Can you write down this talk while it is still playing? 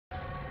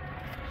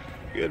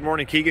Good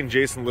morning, Keegan.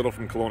 Jason Little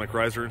from Kelowna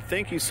Chrysler.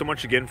 Thank you so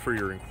much again for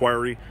your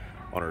inquiry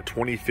on our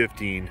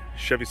 2015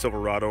 Chevy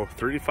Silverado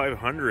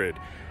 3500.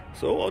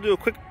 So I'll do a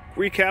quick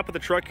recap of the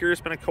truck here,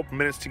 spend a couple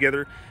minutes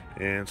together,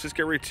 and let's just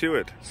get right to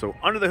it. So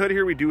under the hood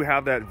here, we do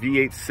have that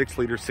V8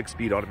 6-liter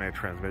 6-speed automatic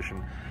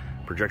transmission,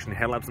 projection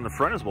headlamps in the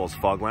front, as well as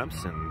fog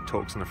lamps and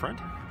tow hooks in the front.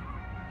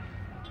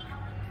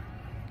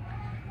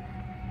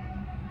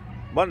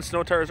 Button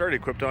snow tires already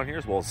equipped on here,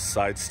 as well as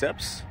side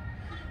steps,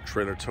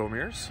 trailer tow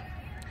mirrors.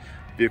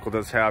 Vehicle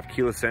does have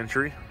keyless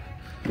entry,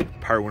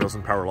 power windows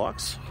and power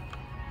locks.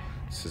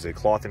 This is a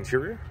cloth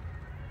interior.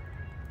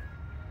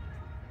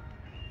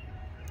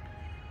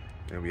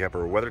 And we have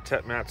our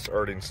WeatherTech mats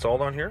already installed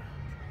on here.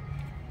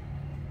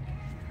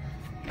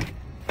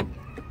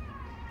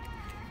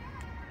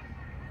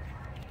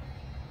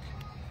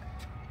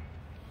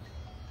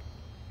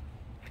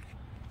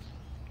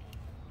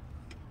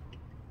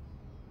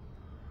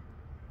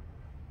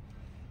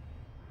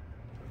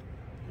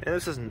 And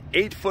this is an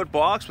 8-foot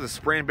box with a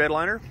spray and bed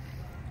liner.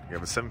 You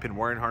have a 7-pin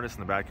wiring harness in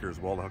the back here as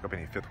well to hook up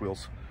any fifth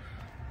wheels.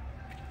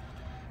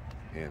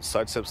 And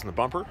side steps in the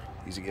bumper,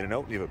 easy in and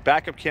out. You have a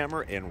backup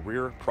camera and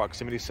rear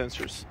proximity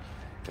sensors.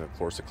 And of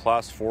course a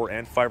class 4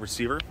 and 5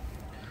 receiver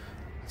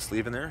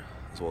sleeve in there,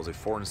 as well as a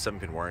 4- and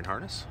 7-pin wiring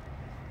harness.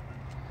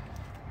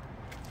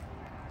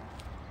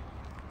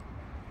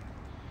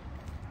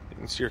 You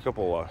can see a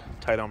couple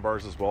tie-down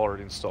bars as well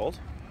already installed.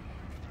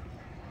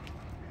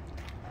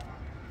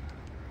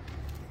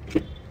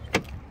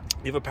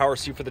 You have a power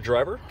seat for the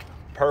driver,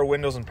 power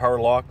windows and power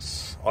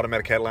locks,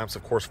 automatic headlamps,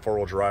 of course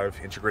 4-wheel drive,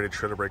 integrated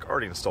trailer brake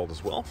already installed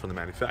as well from the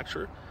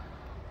manufacturer.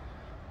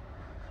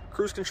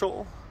 Cruise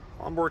control,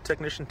 onboard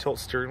technician tilt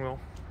steering wheel.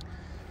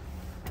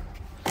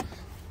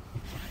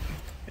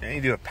 And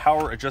you do have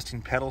power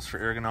adjusting pedals for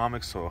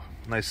ergonomics, so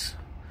nice,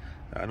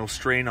 no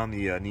strain on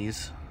the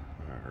knees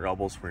or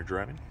elbows when you're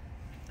driving.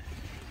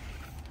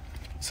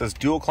 It says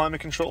dual climate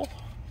control,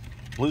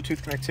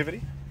 Bluetooth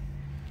connectivity,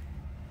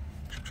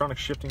 electronic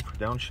shifting for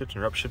downshifting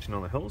or upshifting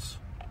on the hills.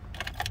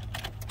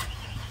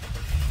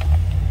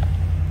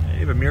 And you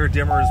have a mirror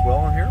dimmer as well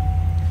on here.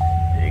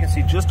 And you can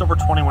see just over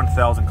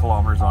 21,000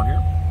 kilometers on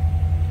here.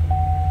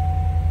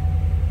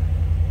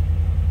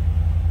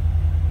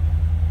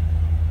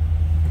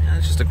 And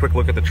it's just a quick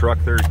look at the truck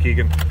there,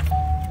 Keegan.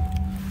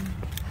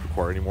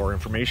 Require any more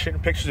information,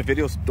 pictures or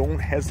videos, don't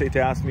hesitate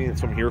to ask me.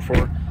 That's what I'm here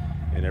for.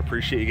 And I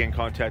appreciate you again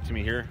contacting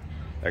me here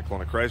at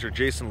Kelowna Chrysler.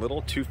 Jason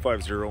Little,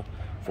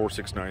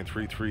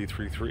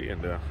 250-469-3333,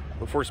 and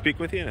look forward to speaking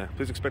with you.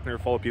 Please expect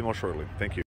another follow-up email shortly. Thank you.